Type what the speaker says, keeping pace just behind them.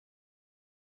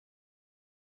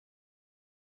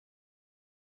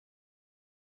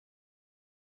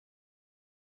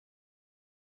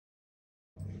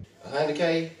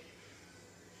100K?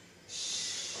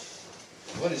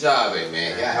 What the job at,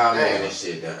 man? How man this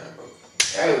shit done, bro?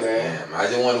 Hey, man. Damn, I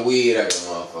just want to weed out this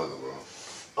motherfucker, bro.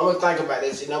 I'm gonna think about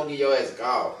that shit and I'm gonna give your ass a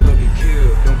call. Don't get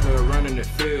killed, don't play around in the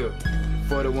field.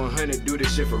 4100, do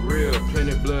this shit for real.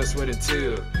 Plenty blood, sweat, and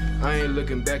tears. I ain't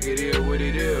looking back at it, what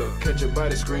it is. Catch a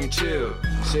body, screen chill.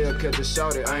 Shell catch a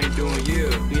shout it, I ain't doing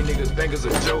yield. These niggas think it's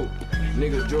a joke.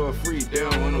 Niggas draw free, they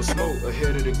don't want no smoke.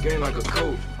 Ahead of the game like a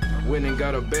coach. Went and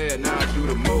got a bad, now I do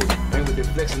the most. Ain't with the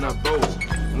flexing, I boast.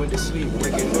 Went to sleep,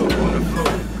 waking up on the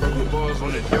floor. Broke the balls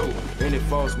on the dope. And it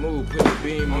falls smooth, put the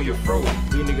beam on your throat.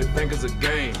 These niggas think it's a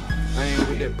game. I ain't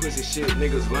with that pussy shit,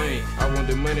 niggas lame. I want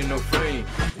the money, no fame.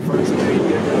 First name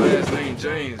different, last name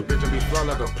James. Bitch, I be fly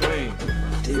like a plane.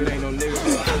 It ain't no niggas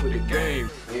who cover the game.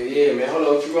 Yeah, man. Hold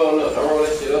on, what you rolling up? Don't roll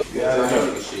that shit up. Yeah, I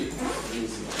know this shit.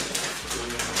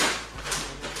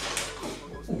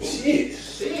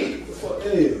 Shit. What the fuck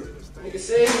that is? Nigga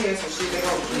said he had some shit they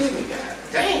gon' kill me, god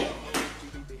damn.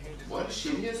 Boy, this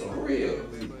shit here some real.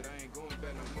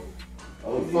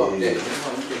 Oh, fuck that. You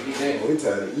can get that. We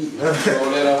tired of eating. Roll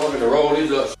that up. I'm gonna roll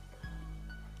these up.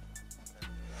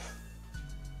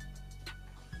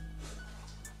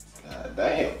 God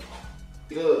damn.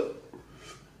 Good.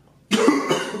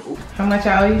 How much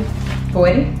I owe you?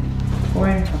 40?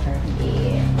 40? Okay.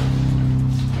 Yeah.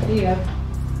 There you go.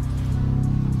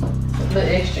 A little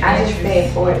extra. I just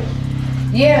paid 40.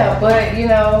 Yeah, but you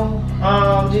know,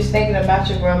 just thinking about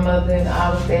your grandmother and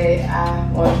all of that,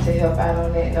 I wanted to help out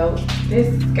on that note.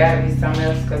 This gotta be something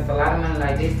else, because a lot of money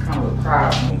like this come with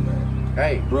crowd movement.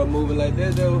 Hey, bro, moving like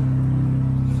that though.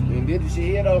 You ain't did the shit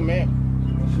here though, man.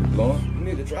 Shit blowing. You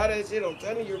need to try that shit, I'm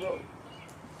telling you, bro.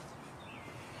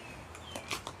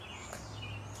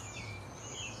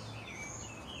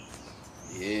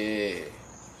 Yeah.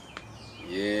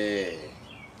 Yeah.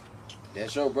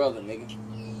 That's your brother, nigga.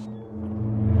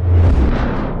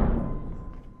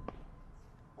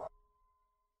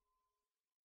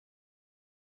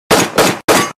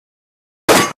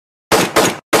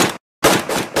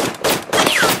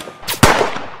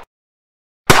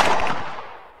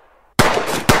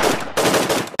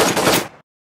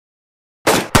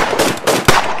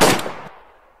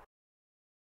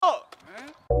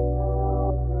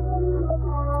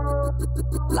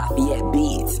 Lafayette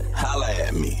Beats, holla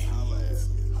at me.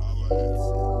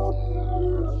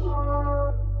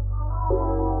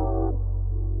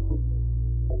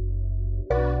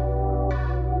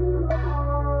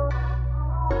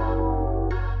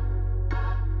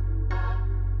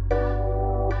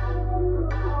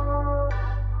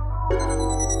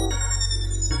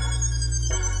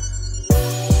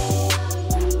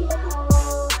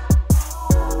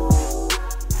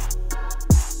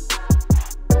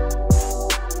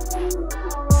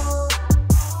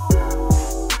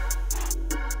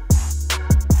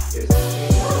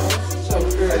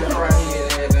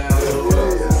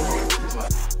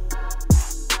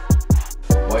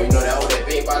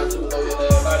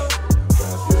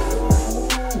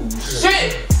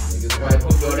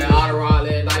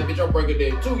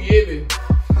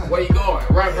 Where you going?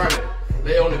 Right.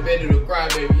 Lay on the bed of the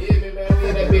crybaby. Yeah, man.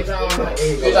 Yeah, that bitch all night.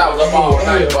 Bitch, I was up all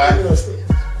night, boy.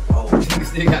 Oh, nigga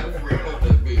still got the freak on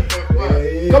this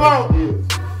bitch. Come on.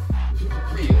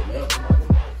 Real, man.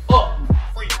 Up.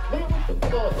 Freak.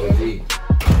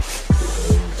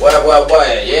 What?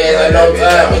 Yeah, ain't no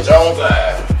time. It's your own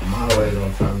time. I'm always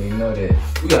on time, you know that.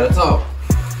 We gotta talk.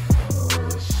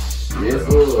 Yes,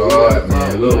 Lord,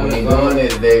 man. Look, we ain't doing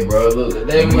it today, bro. Look,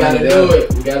 today we gotta do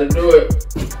it. We gotta do it.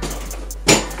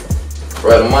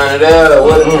 Bro, the money there.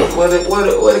 What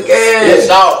the gas? Yes,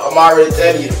 dog. I'm already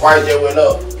telling you, the price just went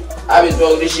up. I been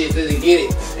smoking this shit since I get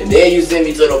it. And then you send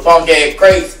me to the funk ass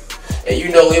crates. And you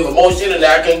know, if more shit in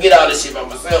there, I can't get all this shit by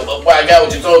myself. But boy, I got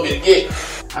what you told me to get.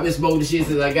 I been smoking this shit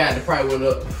since I got it. The price went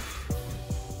up.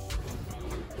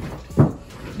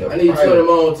 I need to put them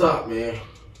on top, man.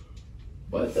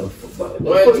 What the fuck?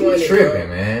 What you tripping,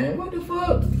 man? What the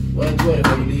fuck? 120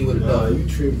 when you leave with a dog. You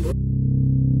tripping, bro.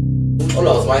 Hold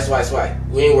on, swipe.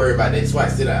 We ain't worried about that.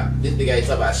 Swipe, sit down. This nigga ain't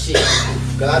talking about shit.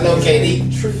 Cause I know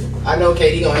KD. I know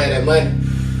KD gonna have that money.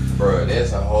 Bro,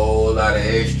 that's a whole lot of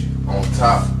extra on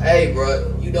top. Hey,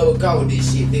 bro, you know what come with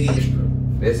this shit,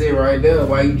 nigga. That's it right there.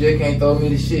 Why you just can't throw me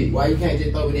the shit? Why you can't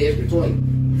just throw me the extra 20?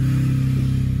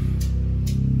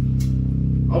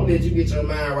 I'm gonna let you get your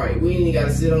mind right. We ain't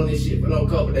gotta sit on this shit for no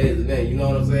couple days a day. You know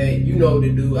what I'm saying? You know what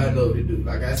to do. I know what to do.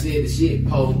 Like I said, the shit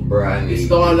post. Bro, I It's need.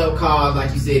 starting up cars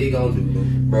like you said it gonna do.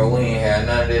 Bro, we ain't had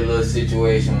none of that little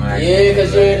situation like Yeah,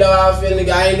 because you ain't know how I feel.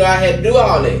 Nigga, I ain't know I had to do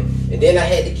all that. And then I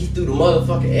had to get through the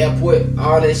motherfucking airport,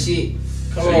 all that shit.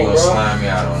 Come so on, you gonna bro. slime me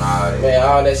out on all that? Man,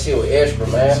 all that shit was extra,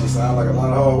 man. Shit sound like a lot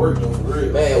of hard work though, for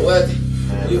real. Man, what?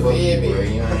 Man, You fuck feel me? bro.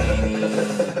 You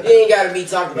ain't You ain't gotta be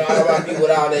talking to all about people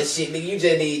with all that shit, nigga. You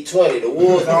just need 20. The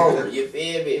wolves hungry. You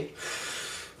feel me?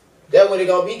 That's what it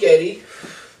gonna be, KD.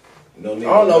 No, I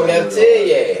don't know what to tell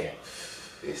you.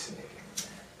 this nigga.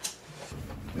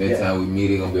 Next time we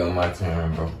meet, it gonna be on my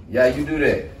turn, bro. Yeah, you do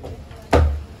that.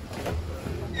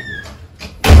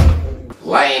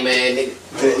 Lame, man, nigga.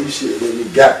 Man, you shit let me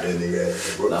got that nigga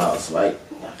ass, bro. No, it's like,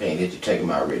 I can't let you take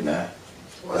him out right now.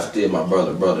 That's still my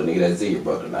brother, nigga. That's your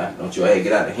brother now. Don't you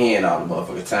get out the hand all the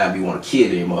motherfucking time. You want to kill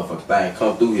that motherfucking thing.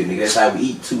 Come through here, nigga. That's how we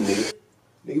eat too, nigga.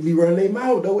 Nigga be running their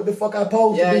mouth though. What the fuck I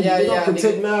supposed to do? Nigga, I'm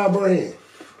protecting our brand.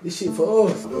 This shit for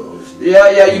us, though.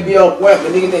 Yeah, you be on point,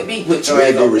 but nigga, let me put your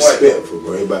ass on point. Respectful,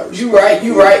 bro. Everybody respect.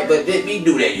 You right, but let me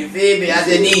do that. You feel me? I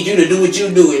just need you to do what you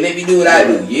do and let me do what I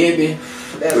do. You hear me?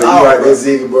 That's But all, you right, bro. that's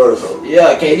Ziggy brother, so.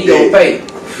 Yeah, KD gon' pay.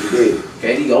 You dead.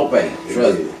 KD gon' pay.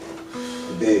 Trust me.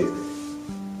 You dead.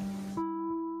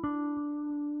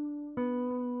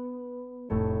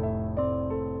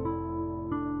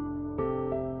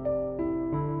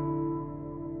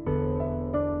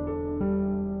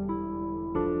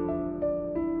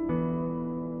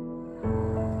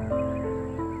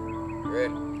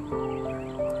 Ready?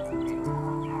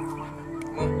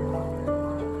 Come on.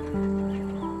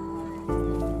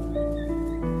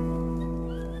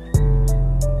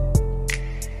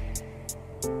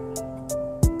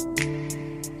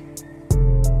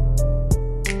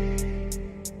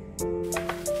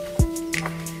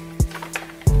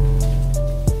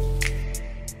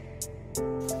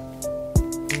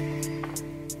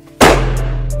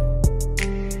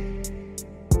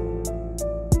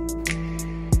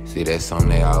 See, that's something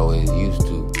they always used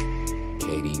to.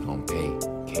 KD gon' pay.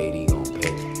 KD gon'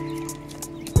 pay.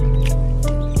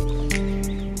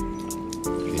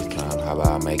 This time, how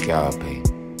about I make y'all pay?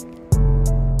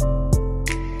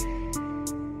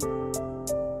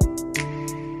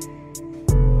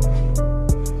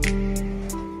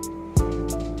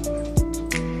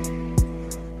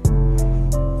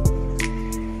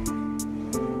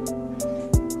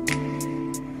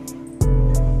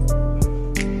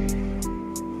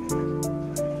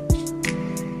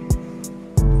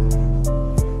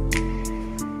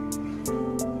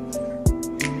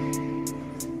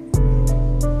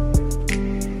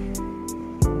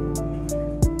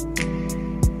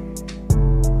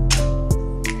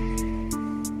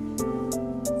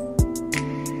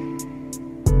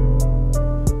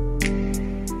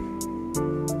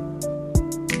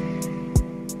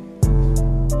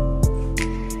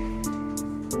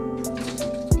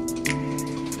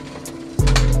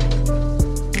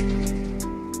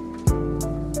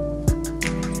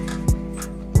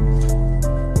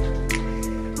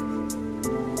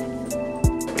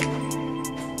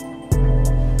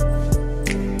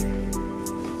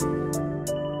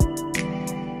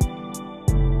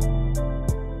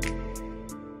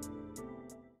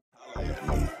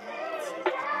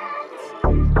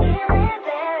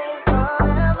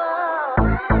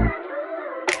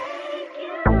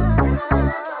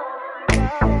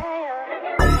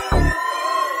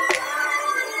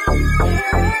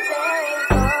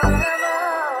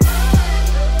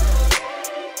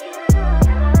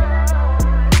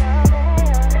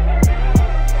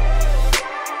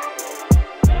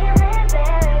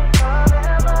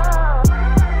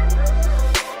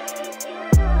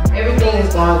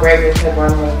 Great with her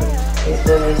grandmother as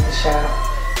well as the shop.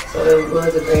 So it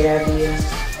was a great idea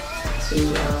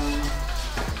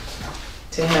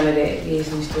to handle that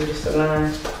business through the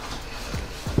salon.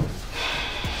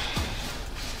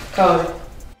 Cody.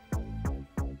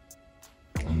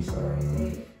 I'm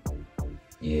sorry.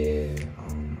 Yeah,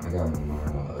 I got my mind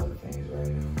on other things right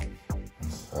now. I'm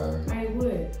sorry. Like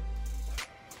what?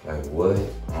 Like what?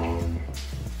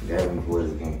 That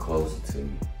was getting closer to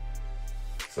me.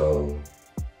 So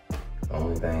the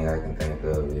only thing I can think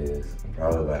of is I'm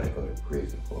probably about to go to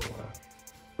prison for a while.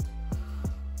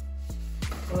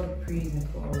 Go to prison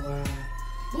for a while.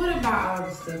 What about all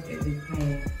the stuff that we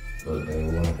planned? Look, they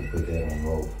wanted to put that on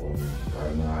hold for me.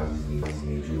 Right now, I just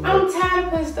need you. I'm tired of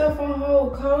putting stuff on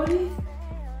hold, Cody.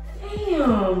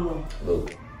 Damn.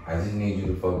 Look, I just need you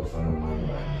to focus on the money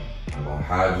right now. I'm gonna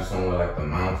hide you somewhere like the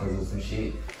mountains or some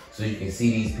shit so you can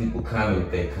see these people coming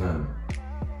if they coming.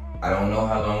 I don't know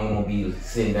how long I'm gonna be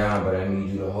sitting down, but I need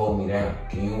you to hold me down.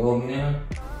 Can you hold me down?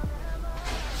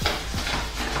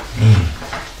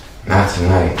 Not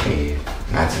tonight, kid.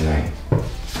 Not tonight.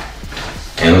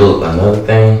 And look, another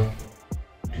thing,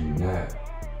 do not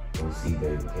go see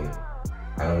Baby K.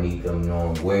 I don't need them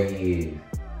knowing where he is.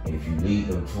 And if you lead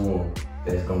them to him,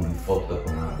 that's gonna be fucked up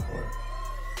on our part.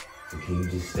 So can you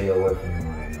just stay away from him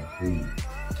right now, please?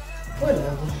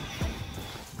 Whatever.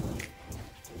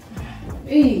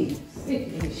 Please, sick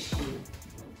of this shit.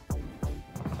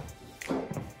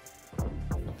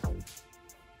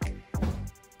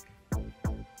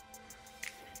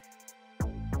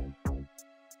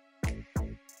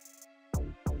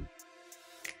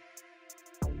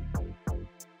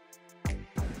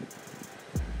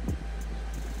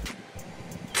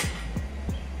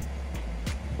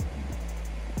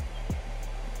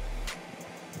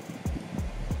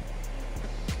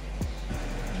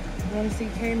 Want to see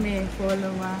K-Man for a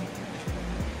little while.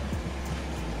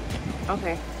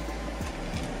 Okay.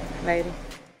 Later.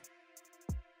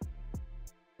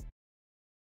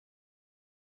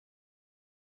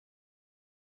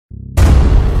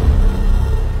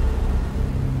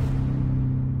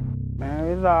 Man,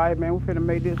 it's alright, man. We finna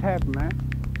make this happen, man.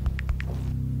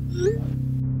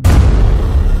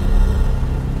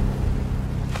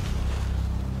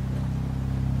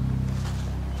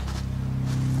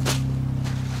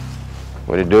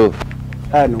 What it do?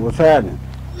 What's happening?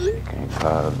 Can't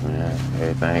cause, man.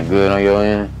 Everything good on your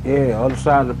end? Yeah, other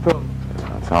side of the pillar.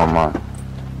 I'm talking about.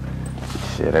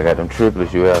 Shit, I got them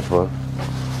triplets you asked for.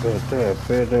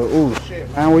 Fed ooh, shit,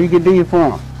 man. Where you get these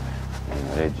from?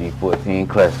 Man, that G14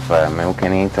 classified, man. We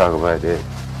can't even talk about that.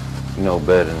 You know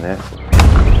better than that.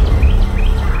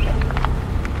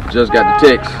 Just got the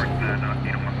text.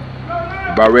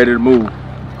 About ready to move.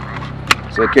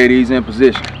 Said KD's in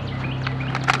position.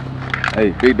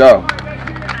 Hey, big dog.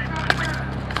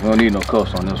 We don't need no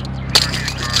cuffs on this one.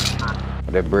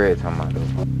 That bread talking about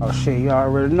though. Oh shit, you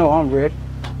already know I'm ready.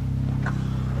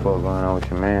 What's going on with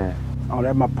your man? Oh,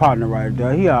 that's my partner right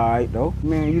there. He alright though.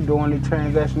 Man, you doing the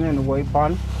transaction anyway,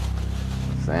 partner.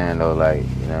 Saying though, like,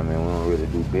 you know what I mean, we don't really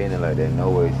do business like that no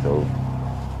way, so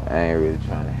I ain't really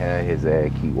trying to have his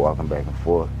ass keep walking back and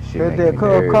forth. Shit That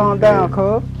cuz, calm down,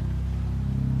 cuz.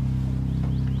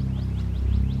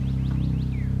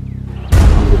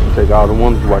 Take all the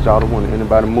ones, you watch all the ones.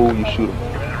 Anybody move, you shoot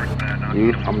them.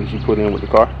 You, I'm gonna just put in with the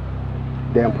car.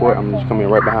 Damn port, I'm just coming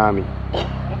right behind me.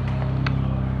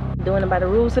 Doing it by the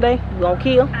rules today? You gonna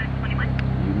kill?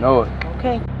 You know it.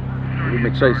 Okay. We've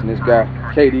been chasing this guy,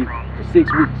 KD, for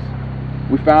 6 weeks.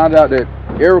 We found out that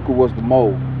Erica was the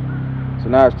mole. So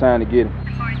now it's time to get him.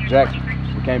 Jackson,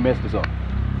 we can't mess this up.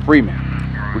 Freeman,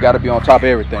 we gotta be on top of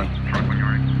everything.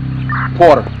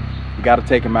 Porter, we gotta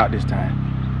take him out this time.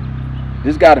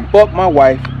 This guy done fucked my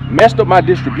wife, messed up my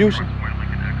distribution.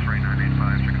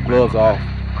 Gloves off.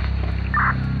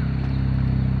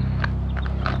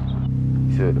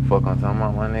 You sure the fuck I'm talking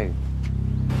about, my nigga?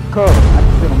 Cuz, I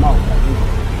can sit him out.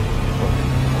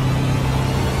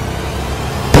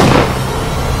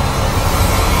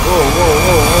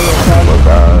 Whoa, Fuck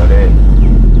all that.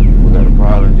 We got a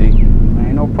problem, G?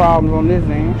 Ain't no problems on this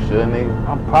end. Sure, nigga?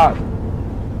 I'm positive.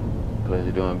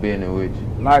 Pleasure doing business with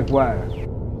you. Likewise.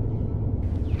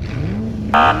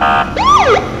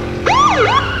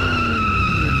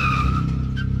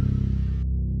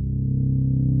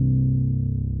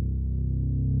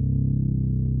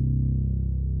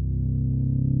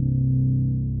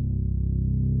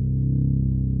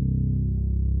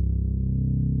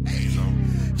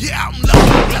 Yeah, I'm low,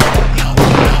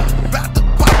 about to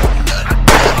pop another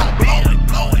pill. I'm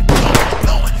blowing.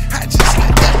 I just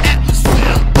let the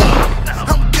atmosphere go.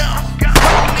 I'm gone,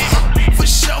 for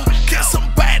sure. Can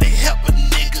somebody help a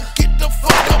nigga get the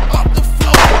fuck up off the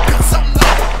floor? Cause I'm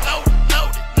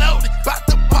loaded. About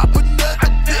to pop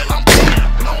another pill. I'm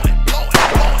blowing.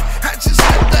 I just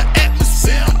let the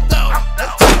atmosphere go.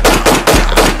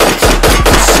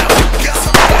 For sure. Can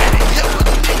somebody help a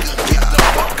nigga get the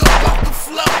fuck up off the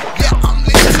floor? Yeah, I'm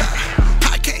lit.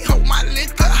 I can't hold my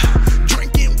liquor.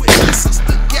 Drinking with my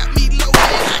sister got me loaded.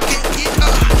 I can't get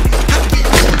up. I've been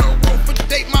on the road for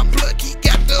day. My plug, he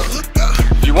got the hooker.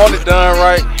 If you want it done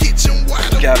right, Kitchen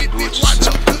water, you gotta whip do it, it watch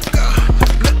yourself. her cooker.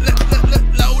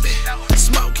 Loaded,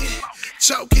 smoking,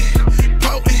 choking,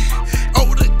 potent.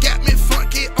 Older got me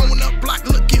funky on the block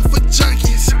looking for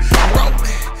junkies.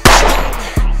 Rolling,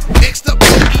 strolling, extra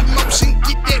booty motion.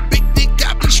 Get that big dick,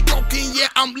 got me stroking. Yeah,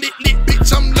 I'm lit,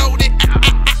 bitch, I'm loaded.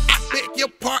 I beg your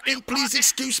pardon, please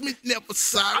excuse me, never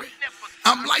sorry.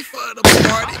 I'm life for the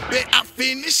party, bet I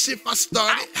finish if I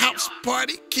started. House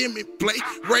party, give me play.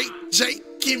 Ray J,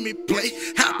 give me play.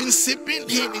 I've been sipping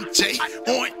Henny J,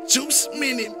 orange juice,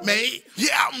 Minute Maid.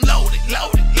 Yeah, I'm loaded.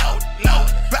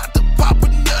 About to pop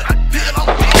another pill. I'm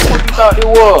blowing. What you thought it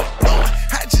was?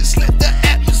 I just let the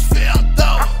atmosphere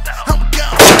go. I'm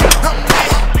gone, I'm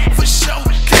lit, for sure.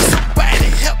 Can somebody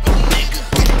help a nigga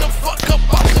get the fuck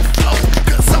up off the floor?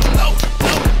 Cause I'm loaded.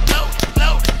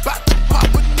 About to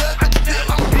pop another pill.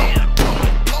 I'm blowing.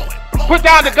 Put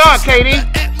down the gun, KD.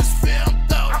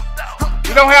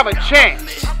 You don't have a chance.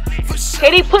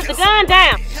 KD, put the gun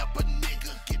down.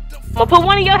 I'm gonna put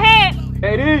one in your head.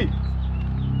 KD.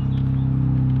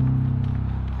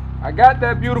 I got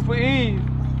that beautiful Eve.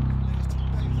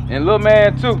 And little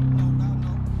man too.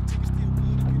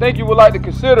 I think you would like to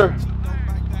consider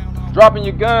dropping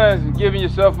your guns and giving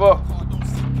yourself up.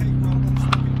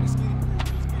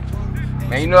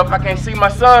 Man, you know if I can't see my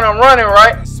son, I'm running,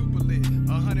 right?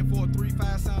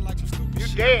 You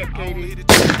dead, KD.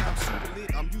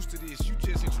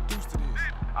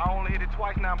 I only hit it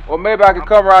twice now. Or maybe I could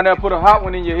come around there and put a hot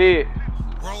one in your head.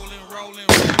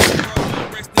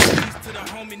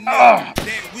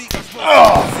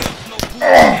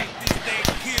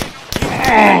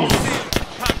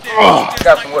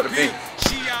 Got somewhere to be.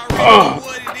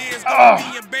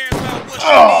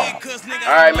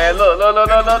 Alright, man, look. I'm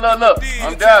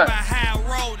done.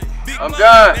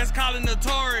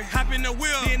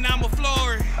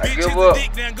 I give up.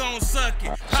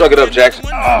 Suck it up, Jackson.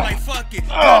 Hey,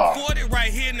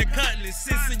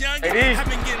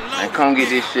 man, come get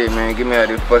this shit, man. Get me out of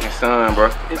this fucking sun, bro.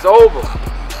 It's over.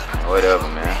 Whatever,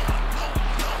 man.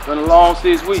 It's been a long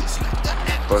 6 weeks.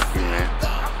 Fuck you, man.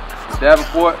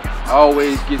 Davenport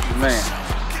always gets the man.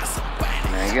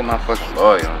 Man, get my fucking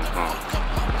lawyer on the phone.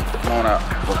 Come on out.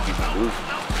 Fuck you can do.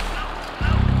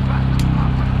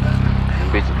 Them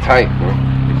bitches tight, bro.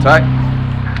 You tight?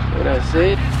 What I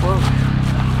said? Fuck!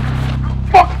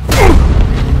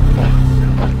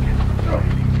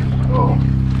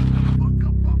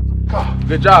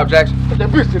 Good job, Jackson. Let that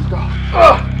bitch just go.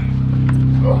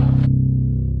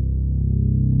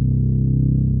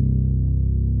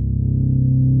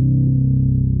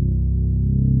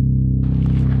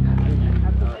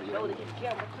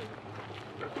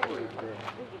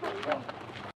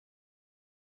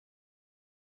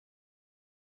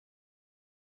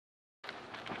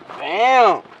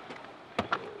 Damn.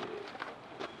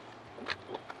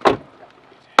 Good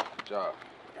job.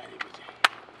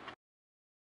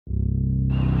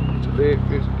 Get your leg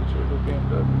fixed, get your little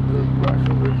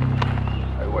BMW.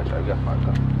 Hey, watch out, I got my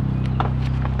gun.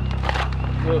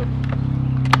 Look.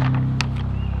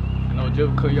 You know,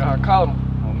 just because y'all call him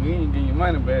on me and getting your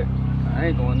money back, I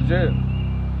ain't going to jail.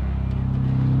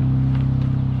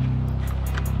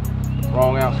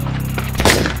 Wrong answer.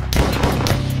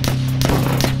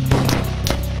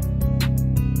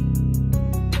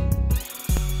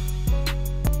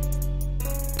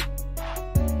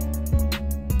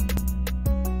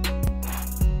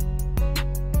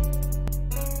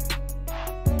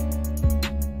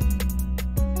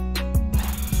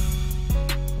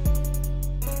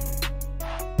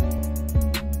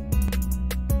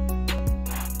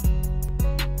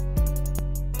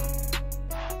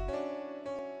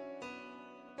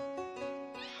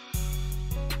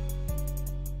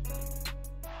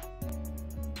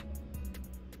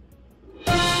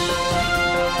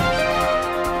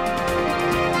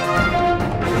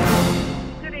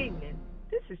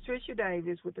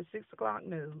 Davis with the 6 o'clock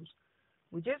news.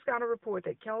 We just got a report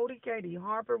that Cody Katie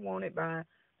Harper, wanted by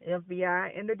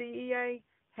FBI and the DEA,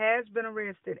 has been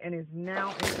arrested and is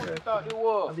now in custody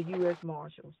of the U.S.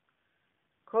 Marshals.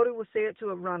 Cody was said to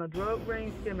have run a drug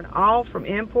ring stemming all from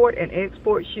import and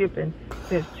export shipping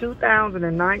since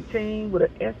 2019 with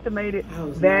an estimated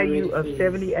value of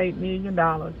 $78 million.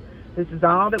 This is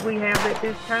all that we have at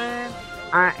this time.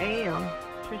 I am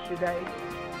Tricia Davis.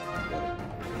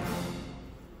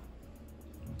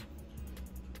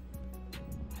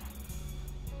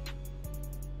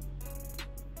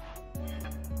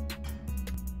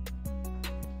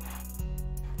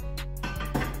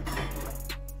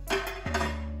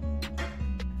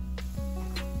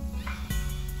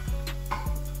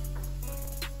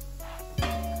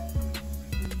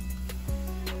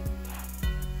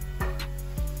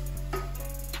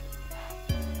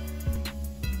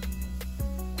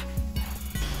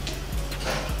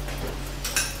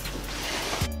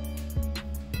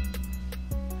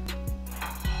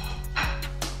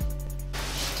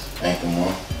 Thank you,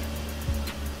 Mom.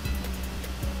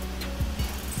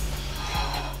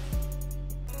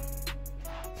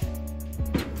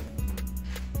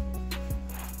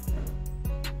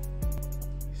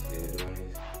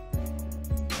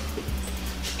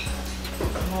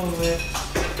 Come on, man.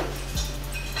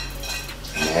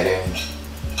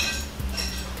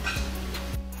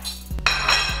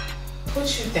 What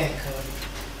you think, Cody?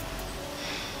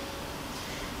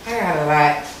 I got a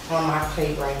lot on my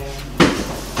plate right now.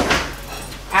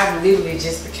 I literally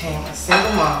just became a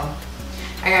single mom.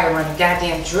 I gotta run a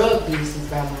goddamn drug business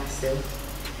by myself.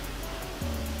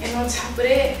 And on top of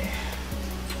that,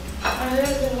 my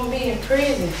husband gonna be in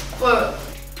prison for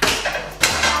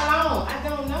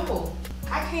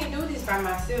I can't do this by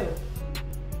myself.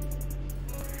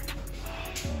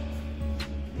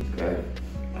 You got it.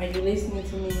 Are you listening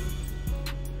to me?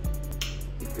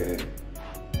 You got it.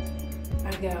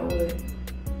 I got what?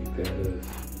 You got us.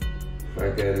 If I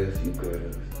got us, you got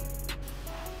us.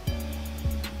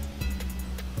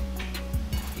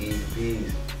 Easy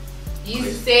peasy.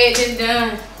 Easy said and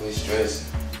done. Quit stressing.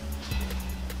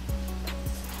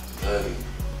 Love you.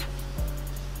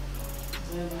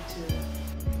 Love you too.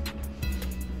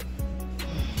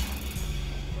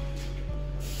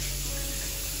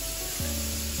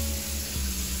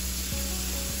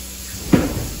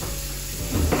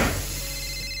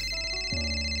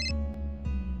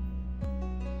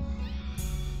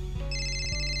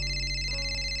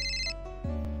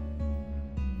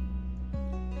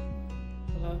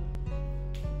 Hello?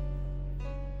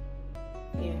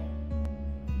 Yeah.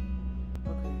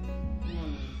 Okay.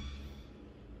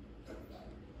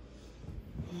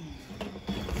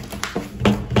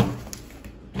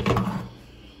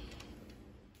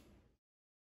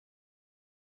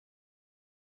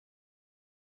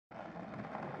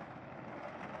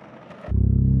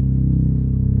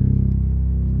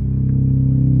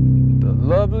 The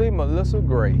lovely Melissa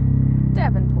Gray.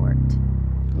 Davenport.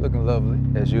 Looking lovely,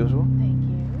 as usual. Thank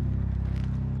you.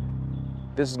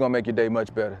 This is gonna make your day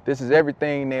much better. This is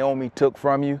everything Naomi took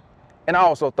from you, and I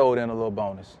also throw it in a little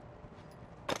bonus.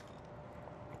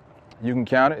 You can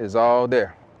count it, it's all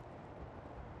there.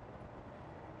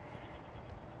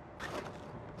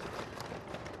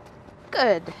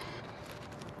 Good.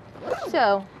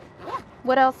 So,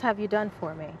 what else have you done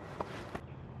for me?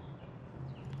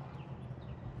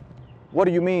 What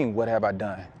do you mean, what have I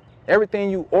done? Everything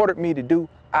you ordered me to do,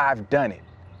 I've done it.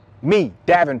 Me,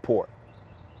 Davenport.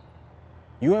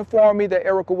 You informed me that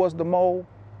Erica was the mole.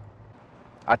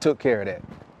 I took care of that.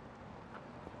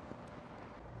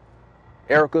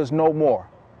 Erica's no more.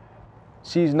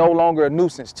 She's no longer a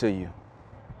nuisance to you.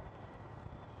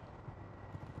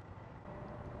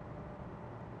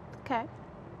 Okay.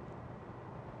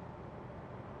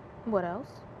 What else?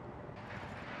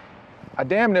 I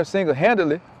damn near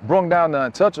single-handedly brung down the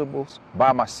Untouchables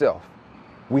by myself.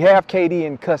 We have KD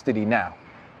in custody now.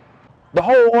 The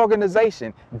whole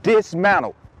organization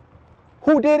dismantled.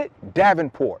 Who did it?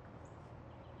 Davenport.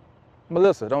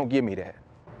 Melissa, don't give me that.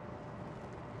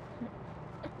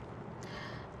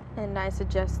 And I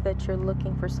suggest that you're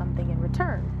looking for something in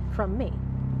return from me.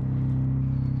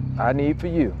 I need for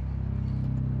you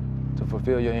to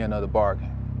fulfill your end of the bargain.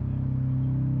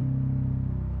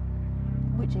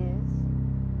 Which is?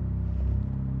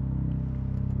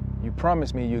 You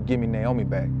promised me you'd give me Naomi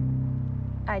back.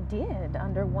 I did,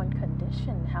 under one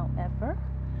condition, however.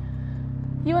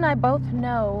 You and I both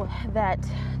know that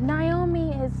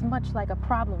Naomi is much like a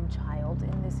problem child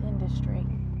in this industry.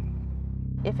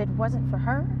 If it wasn't for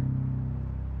her,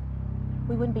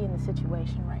 we wouldn't be in the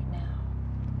situation right now,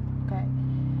 okay?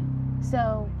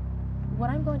 So,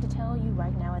 what I'm going to tell you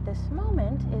right now at this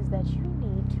moment is that you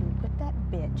need to put that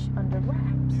bitch under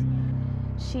wraps.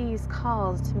 She's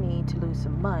caused me to lose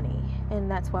some money, and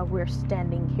that's why we're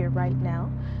standing here right now.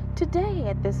 Today,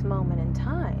 at this moment in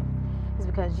time, is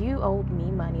because you owed me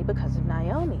money because of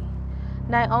Naomi.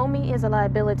 Naomi is a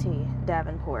liability,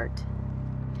 Davenport.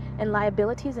 And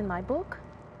liabilities in my book,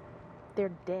 they're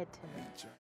dead to me.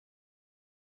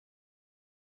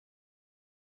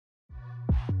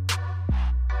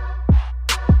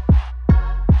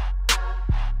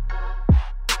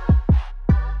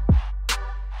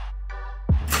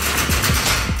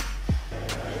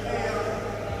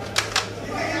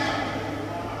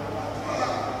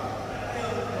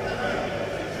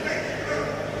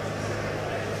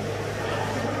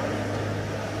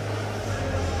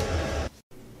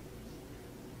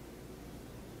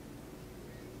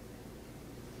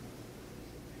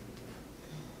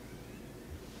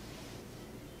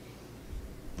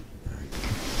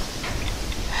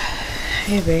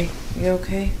 Hey, babe, you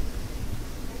okay?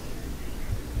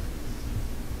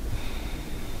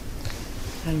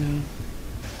 I know.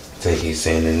 Take you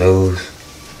seeing the news.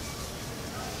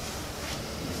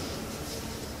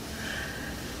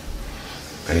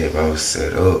 Babe, I was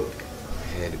set up.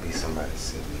 It had to be somebody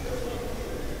set me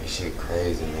up. This shit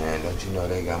crazy, man. Don't you know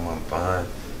they got my bond?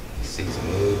 $6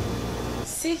 million.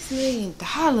 $6 million?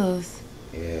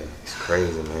 Yeah, it's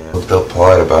crazy, man. The fucked up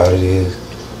part about it is,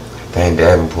 I think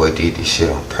Davenport did this shit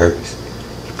on purpose.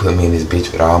 He put me in this bitch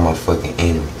with all my fucking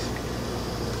enemies.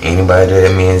 Anybody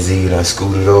that me and Z done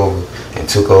scooted over and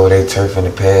took over their turf in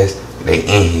the past, they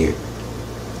in here.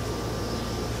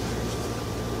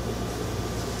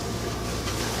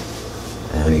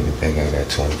 I don't even think I got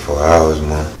 24 hours,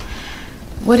 man.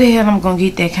 Where the hell I'm gonna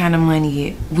get that kind of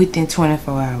money at within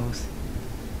 24 hours?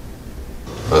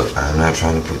 Look, I'm not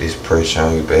trying to put this pressure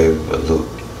on you, baby, but look,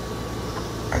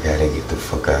 I gotta get the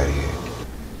fuck out of here.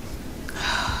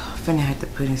 I'm finna have to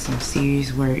put in some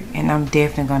serious work, and I'm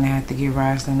definitely gonna have to get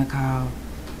Rosalind a call.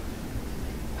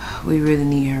 We really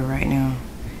need her right now.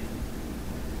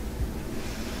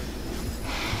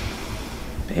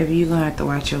 Baby, you gonna have to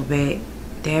watch your back.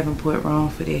 Davenport wrong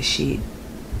for that shit.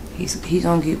 He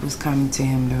gonna get what's coming to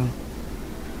him though.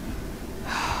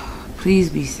 Please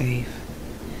be safe.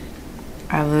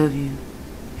 I love you,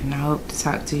 and I hope to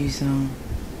talk to you soon.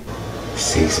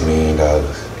 $6 million.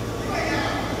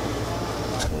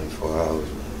 24 hours.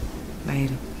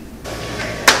 Later.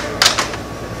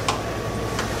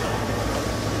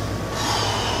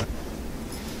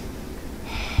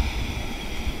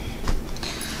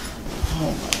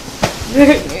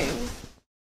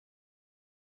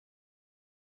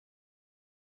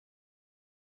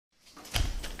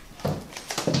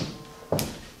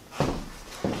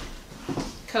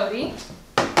 Cody.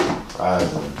 Hi.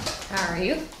 How are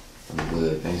you? I'm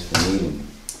good. Thanks for meeting me.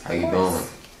 How you doing?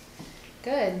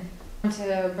 Good. I want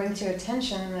to bring to your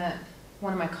attention that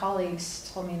one of my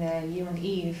colleagues told me that you and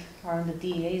Eve are on the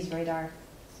DEA's radar.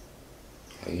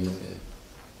 How you know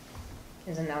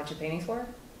that? Isn't that what you're paying for?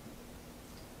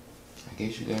 I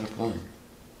guess you got a point.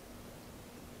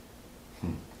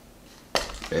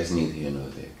 That's neither here nor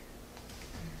there.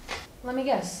 Let me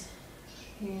guess.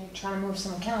 You're trying to move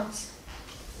some accounts.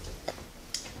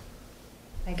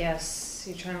 I guess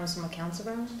you're trying to move some accounts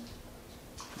around?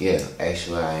 Yeah,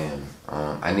 actually I am.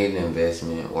 I need an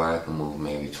investment where I can move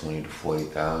maybe 20 to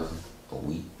 40,000 a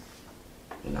week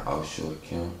in an offshore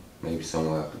account, maybe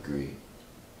somewhere off the grid.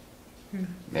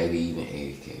 Maybe even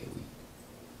 80K a week.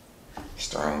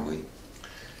 Starting with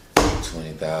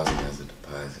 20,000 as a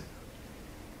deposit.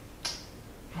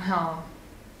 Well,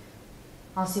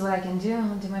 I'll see what I can do.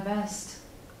 I'll do my best.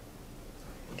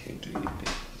 Okay, do your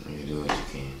thing. You do what you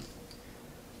can.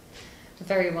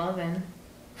 Very well then.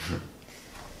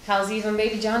 How's Eve and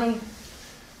baby Johnny?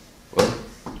 Well,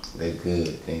 they're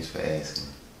good. Thanks for asking.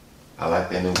 I like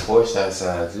that new Porsche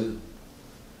outside too.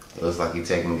 It looks like you're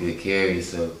taking good care of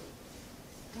yourself.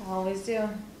 I always do.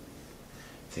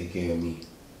 Take care of me.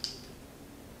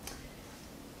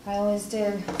 I always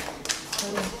did.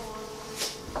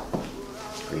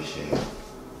 Appreciate it.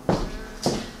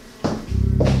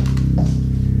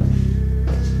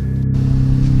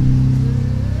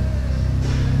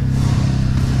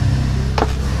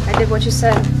 I did what you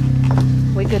said.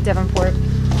 We good, Davenport.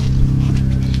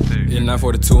 Yeah,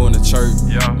 942 in the church.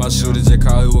 Yeah. My shooter just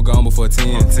called, he was gone before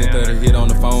 10. 10:30 hit on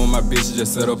the phone, my bitch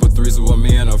just set up a threesome with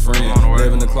me and a friend.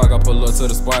 11 o'clock, I pull up to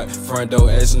the spot. Front door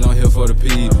action on here for the P.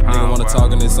 Nigga wanna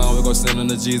talk in this song, we gon' send him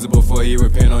to Jesus before he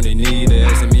repent on his knee. They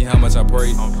asking me how much I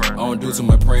pray. I don't do too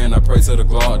much praying, I pray to the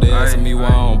Glock. They asking me why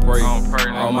I don't pray.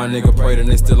 All my niggas pray, then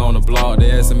they still on the block.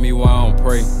 They asking me why I don't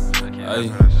pray. Ay.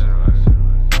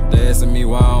 They asking me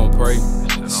why I don't pray.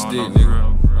 Stick, nigga.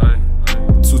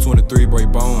 223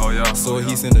 break bone. So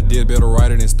he sent a deal better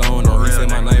write it in stone. Or he said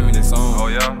my name in his song.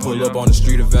 Pull up on the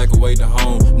street, evacuate the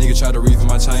home. Nigga tried to reach for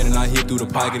my chain and I hit through the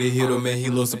pocket. It hit him, man, he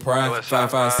looked surprised.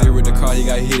 556 with the car, he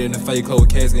got hit in the fake closed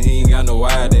casket. He ain't got no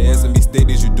wire. They asking me, stick,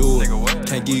 did you do it?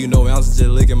 Can't give you no answer, just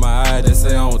look in my eye. They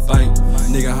say I don't think.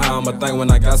 Nigga, how I'ma think when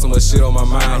I got so much shit on my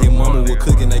mind? His mama was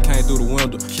cooking, they came through the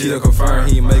window. Kill confirmed,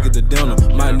 he ain't make it to dinner.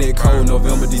 My neck cold,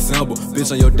 November, December.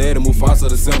 Bitch on your daddy, move faster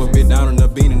December. Bit down in the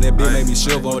bean and that bitch made me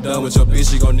shiver. I'm done with your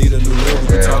bitch, she gon' need a new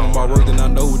level. You talking about work, then I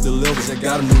know who delivers. They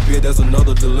got a new bitch, that's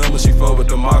another dilemma. She fuck with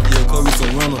the Mafia, Chloe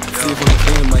some winner. See if I'm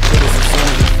feeling my killers and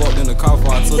son. Just fucked in the car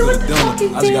before I took her to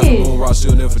dinner. I just got some moon rock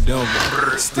shooting in for Denver.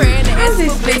 Praying and asking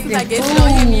for blessings, I guess you don't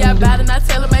hear me out bad and I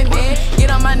tell him amen.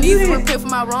 Get on my knees and repent for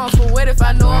my wrongs. For what if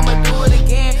I know I'ma do it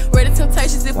again? Ready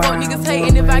temptations if fuck niggas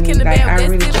hating. If I can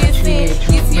abandon, that's still be a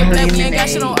sin. Get to your black, we ain't got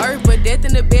shit on earth, but death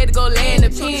in the bed to go lay in the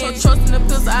pen. So trust in the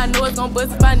pistol, I know it's gon'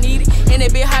 bust if I need it. And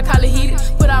that bitch high collar heated.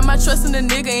 Put all my trust in the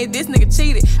nigga and this nigga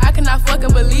cheated. I cannot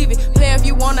fucking believe it. Play if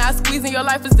you wanna, I squeeze and your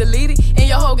life is deleted. And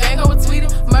your whole gang over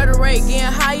tweeted. Murder rate getting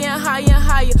higher and higher and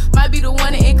higher. Might be the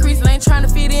one to increase, I ain't trying to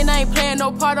fit in. I ain't playing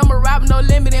no part, I'ma rob no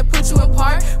limit and put you in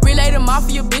part. Relay the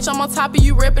Mafia, bitch, I'm on top of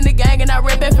you, reppin' the gang and I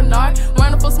rep F and R.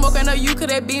 Running for smoke, I know you could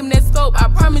have beam that scope. I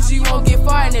promise you won't get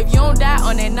far. And if you don't die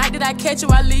on that night that I catch you,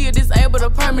 I leave you disabled or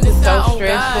permanent. So oh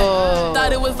stressful. God.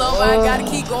 Thought it was over, I gotta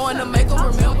keep going to make them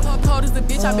remember. Cold as the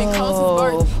bitch, I've been close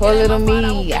since birth. Poor little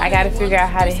me. I gotta figure out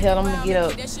how the hell I'm gonna get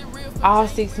up all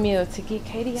 $6 million to get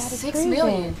Katie out of prison. $6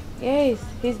 million? Yes,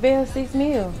 his bail $6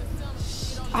 million.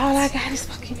 All I got is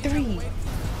fucking $3.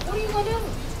 What are you gonna do?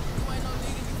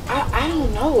 I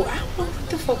don't know. I don't know what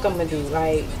the fuck I'm gonna do?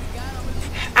 Like,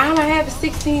 all I have is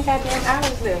 16 goddamn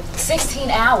hours left. 16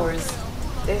 hours?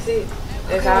 That's it.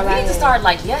 That's okay, all we I need have. to start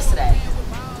like yesterday.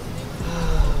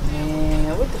 Oh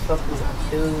man, what the fuck we gonna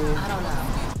do? I don't know.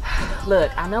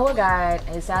 Look, I know a guy.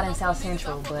 It's out in South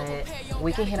Central, but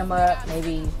we can hit him up.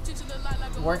 Maybe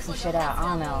work some shit out. I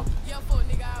don't know.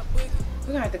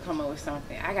 We're gonna have to come up with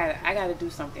something. I gotta do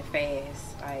something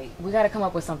fast. Like, we gotta come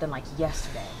up with something like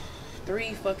yesterday.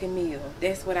 3 fucking meals.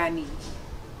 That's what I need.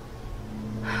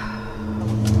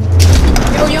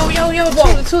 Yo,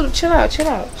 Tuda, chill out.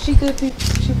 She good people.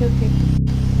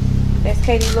 That's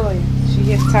Katie Lawyer. She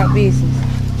here to talk business.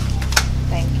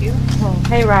 Thank you.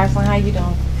 Hey, Rosalind, how you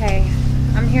doing? Hey,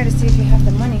 I'm here to see if you have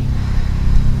the money.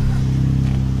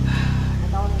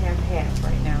 I only have half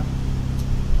right now.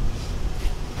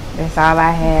 That's all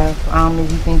I have.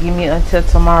 If you can give me until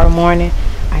tomorrow morning,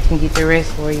 I can get the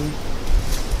rest for you.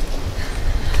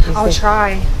 I'll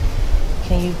try.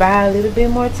 Can you buy a little bit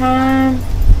more time?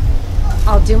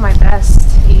 I'll do my best,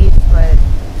 Eve, but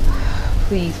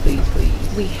please.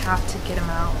 We have to get him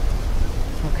out.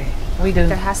 Okay, we do.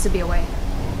 There has to be a way.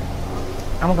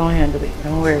 I'm gonna handle it.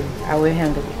 Don't worry, I will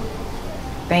handle it.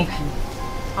 Thank you.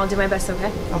 I'll do my best,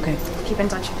 okay? Okay. Keep in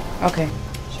touch. Okay.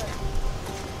 Sure.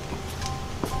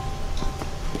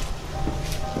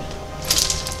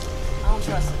 I don't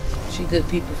trust her. She good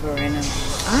people for right now.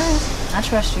 Alright, I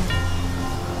trust you.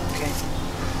 Okay.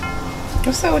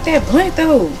 What's up with that blunt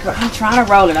though? Girl, I'm trying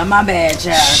to roll it. I'm my bad,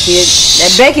 child. See,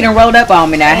 that Becky done rolled up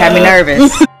on me now. It had me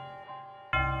nervous.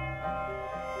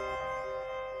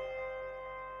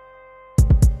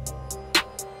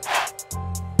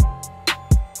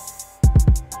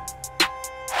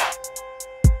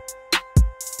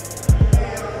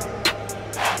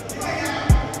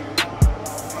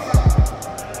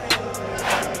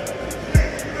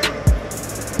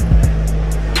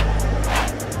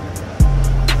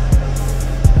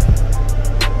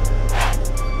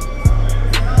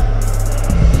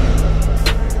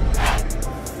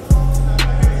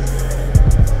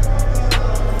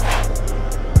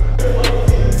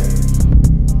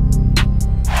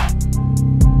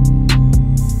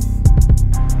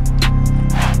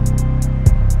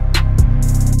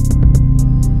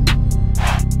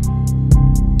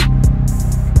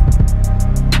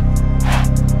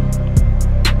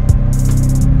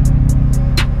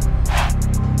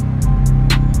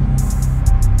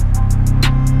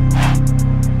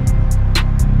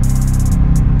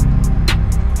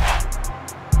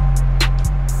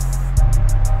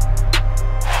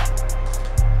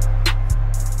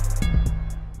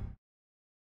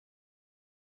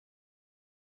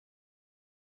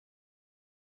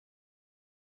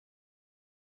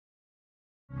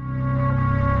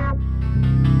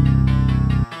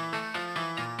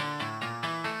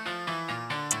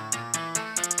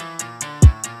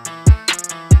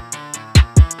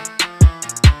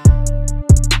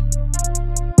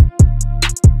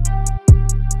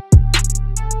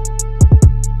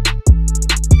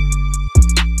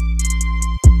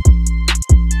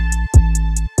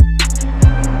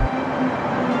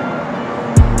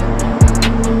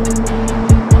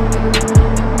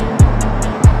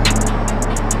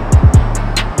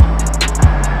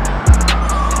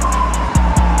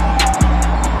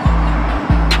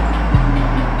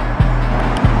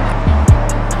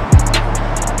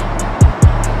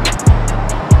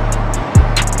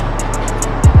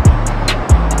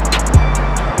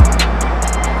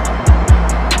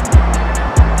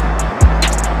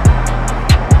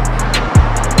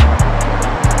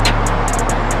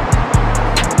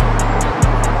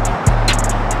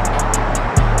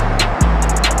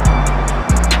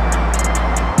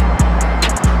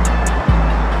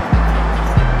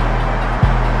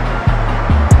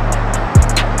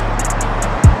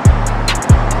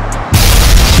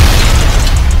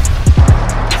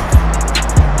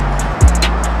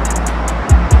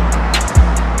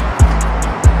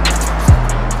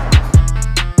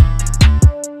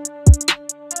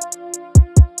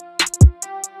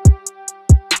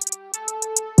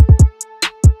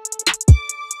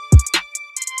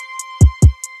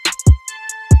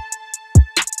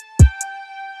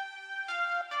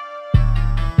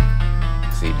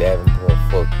 See, Davenport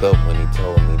fucked up when he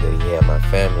told me that he had my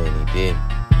family and he didn't.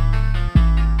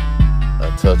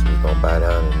 Untouched was gonna buy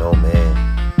down to no man.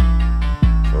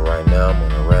 So right now I'm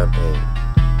on a rampage.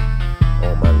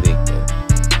 On my lick man.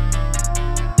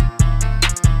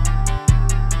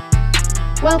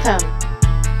 Welcome.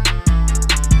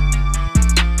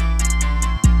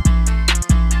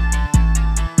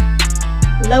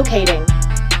 Locating.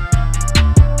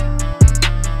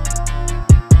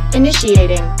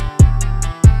 Initiating.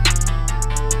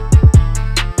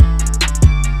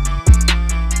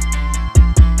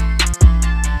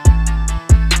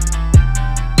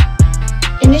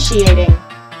 Initiating.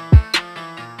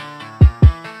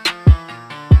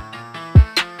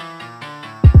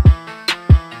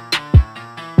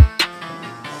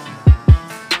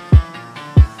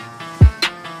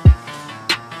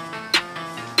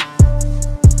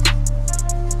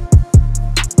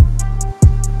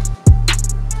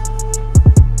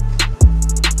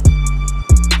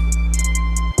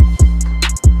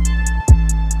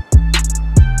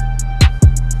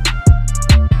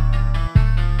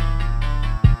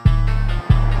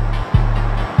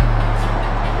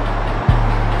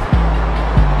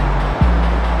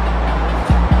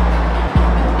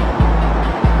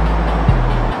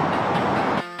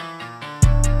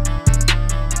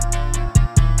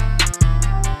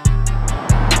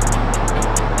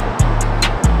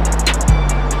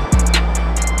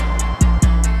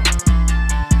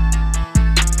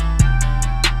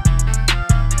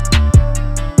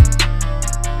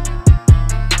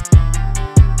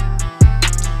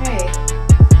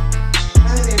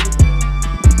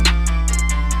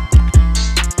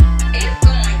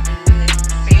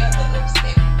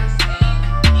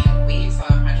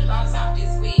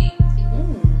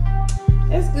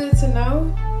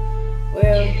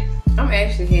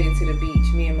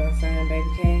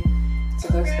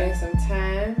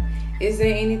 Is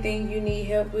there anything you need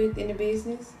help with in the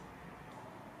business?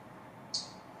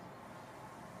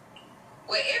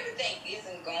 Well, everything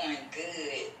isn't going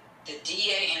good. The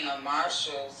DA and the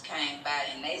marshals came by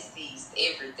and they seized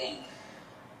everything.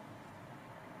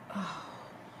 Oh.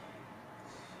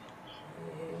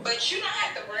 But you don't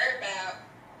have to worry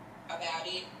about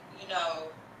it. You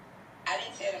know, I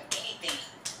didn't tell them anything.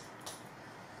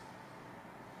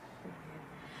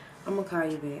 I'm gonna call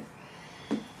you back.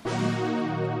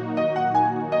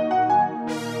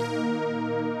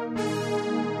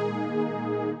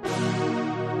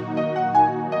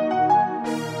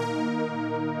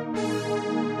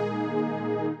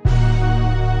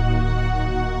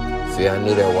 See, I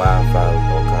knew that wildfire was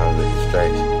gonna cause a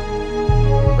distraction,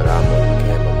 but I almost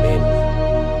became a menace.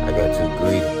 I got too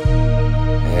greedy.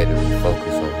 I had to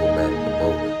refocus on who mattered the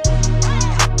most,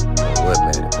 on what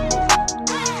mattered the most,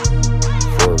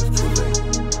 before it was too late.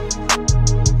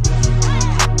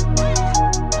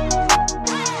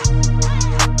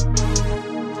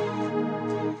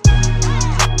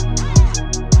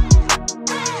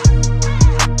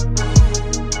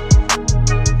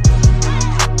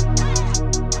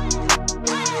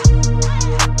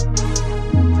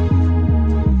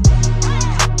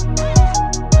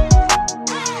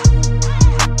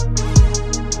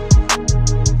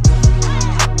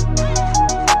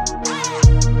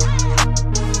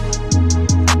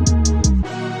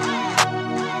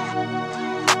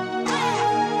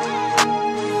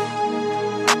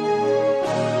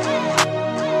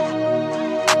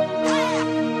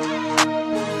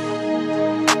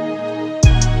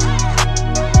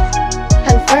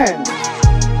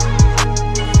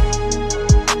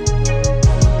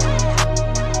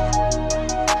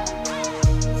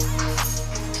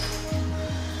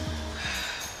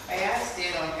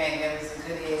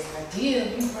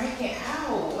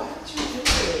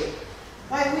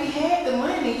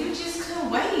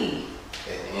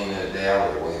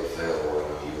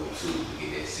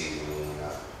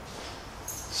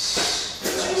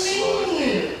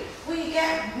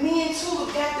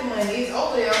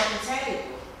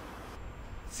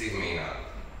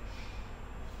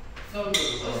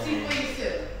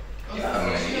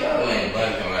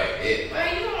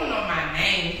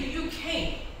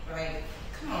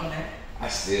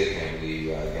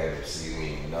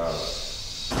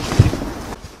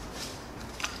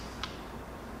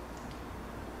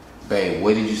 Babe,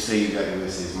 where did you say you got the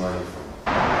rest of this money from?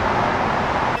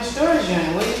 The storage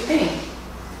unit, what do you think?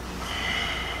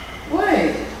 What?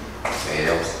 Man,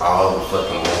 that was all the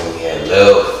fucking money we had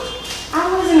left. I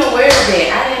wasn't aware of that.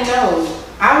 I didn't know.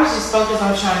 I was just focused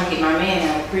on trying to get my man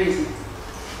out of prison.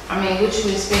 I mean, what you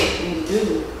expect me to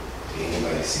do? Did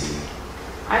anybody see me?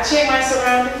 I check my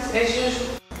surroundings as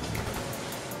usual.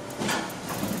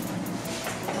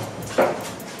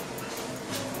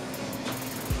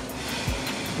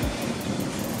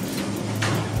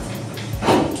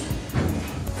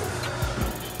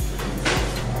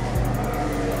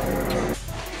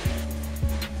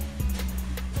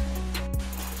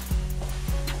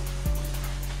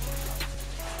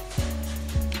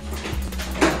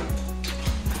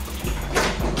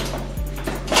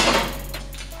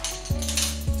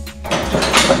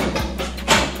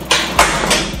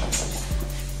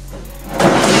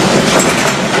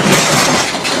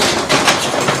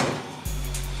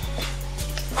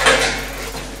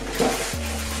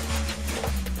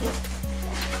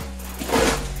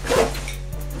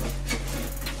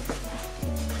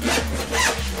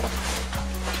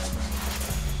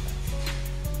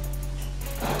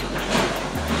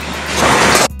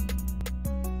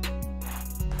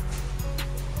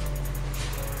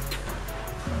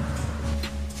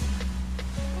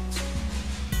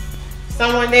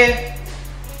 Someone there?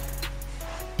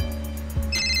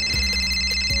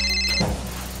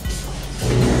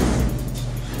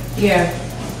 Yeah.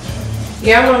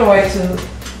 Yeah, I'm on the way too.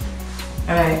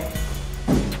 Alright.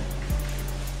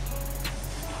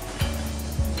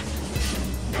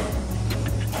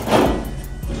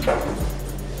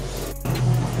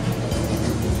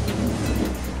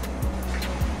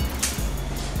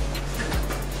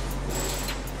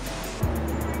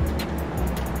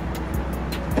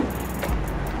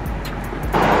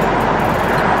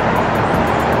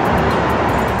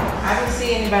 I didn't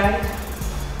see anybody.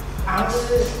 I'm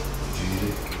good.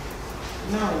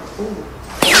 No, ooh.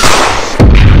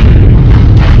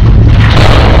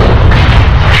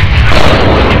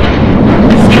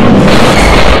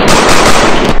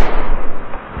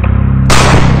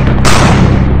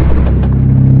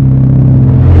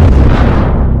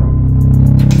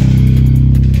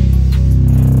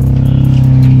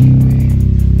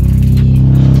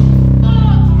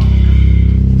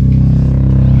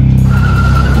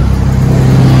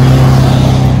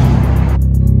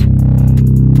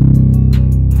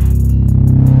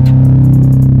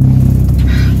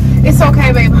 It's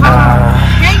okay, babe. Hold on.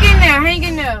 Hang in there. Hang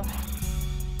in there.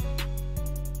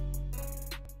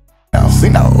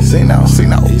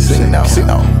 See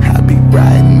now. I be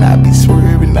riding, I be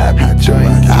swerving, I be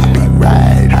drinking. I be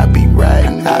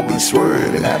riding, I be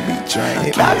swerving, I be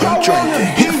drinking.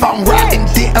 If I'm riding,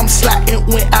 then I'm sliding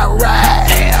when I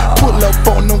ride. Pull up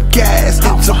on them gas,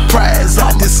 enterprise,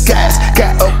 I disguise.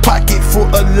 Got a pocket full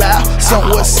of loud,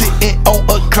 someone sitting on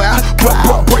a cloud.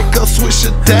 Break a switch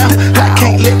it down. I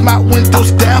can't let my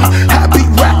windows down. I be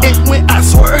riding when I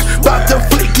swerve, about to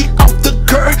flick it off the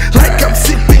curb, like I'm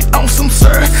sipping on some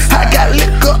syrup. I got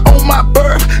liquor on my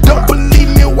bird. Don't believe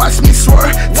me, watch me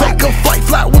swerve. Take a flight,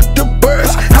 fly with the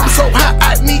birds. I'm so high,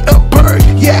 I need a bird.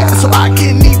 Yeah, so I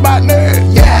can eat my nerve.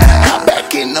 Yeah, I'm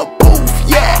back in the booth.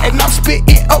 Yeah, and I'm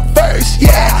spitting a verse.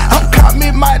 Yeah, I'm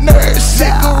calming my nerves.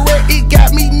 Cigarette, it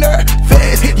got me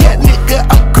nervous. Yeah, nigga,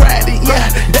 I'm grinding. Yeah,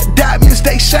 the diamonds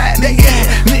they shining.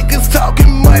 Yeah, niggas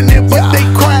talking money, but they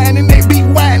crying and they be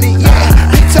whining.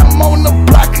 Yeah, bitch, I'm on the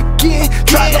block again,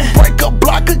 trying to break a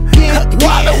block again.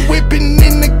 Water whipping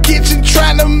in the kitchen,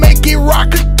 trying to make it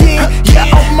rock again. Yeah,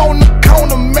 I'm on the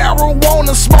corner,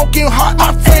 marijuana smoking hot,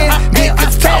 my friend.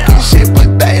 Niggas talking shit,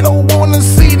 but they don't wanna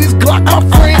see this Glock, my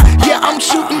friend. Yeah, I'm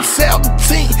shooting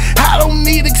 17. I don't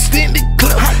need extended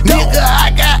clip. Nigga,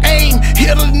 I got aim.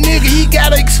 Hit a nigga, he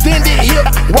got extended hip.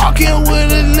 Walking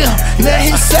with a limp. Now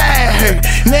his side hurt.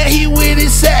 Now he with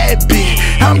his side bitch.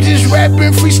 I'm just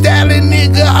rapping, freestyling,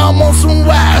 nigga. I'm on some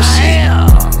wild shit.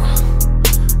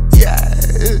 Yeah,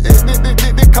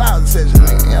 the cloud session,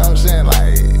 nigga. You know what I'm saying?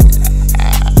 Like,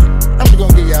 I'm just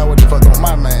gonna give y'all what the fuck on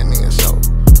my mind, nigga. So,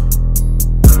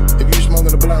 if you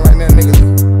smoking a blunt right now,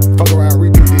 nigga, fuck around,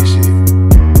 repeat this shit.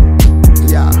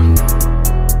 Yeah.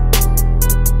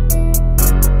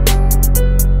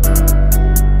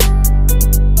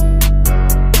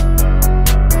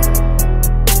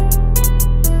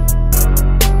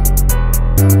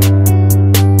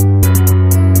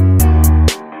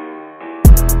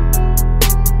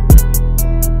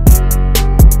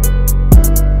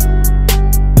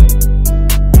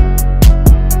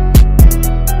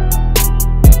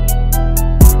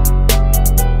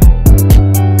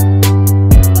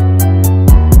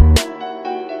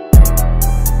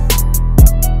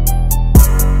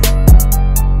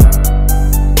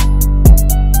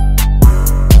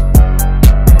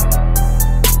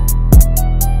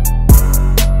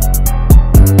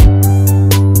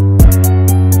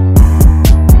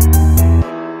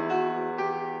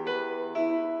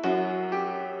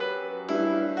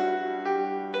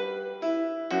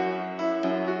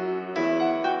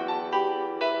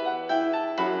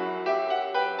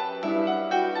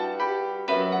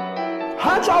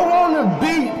 Hot y'all on the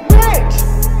beat.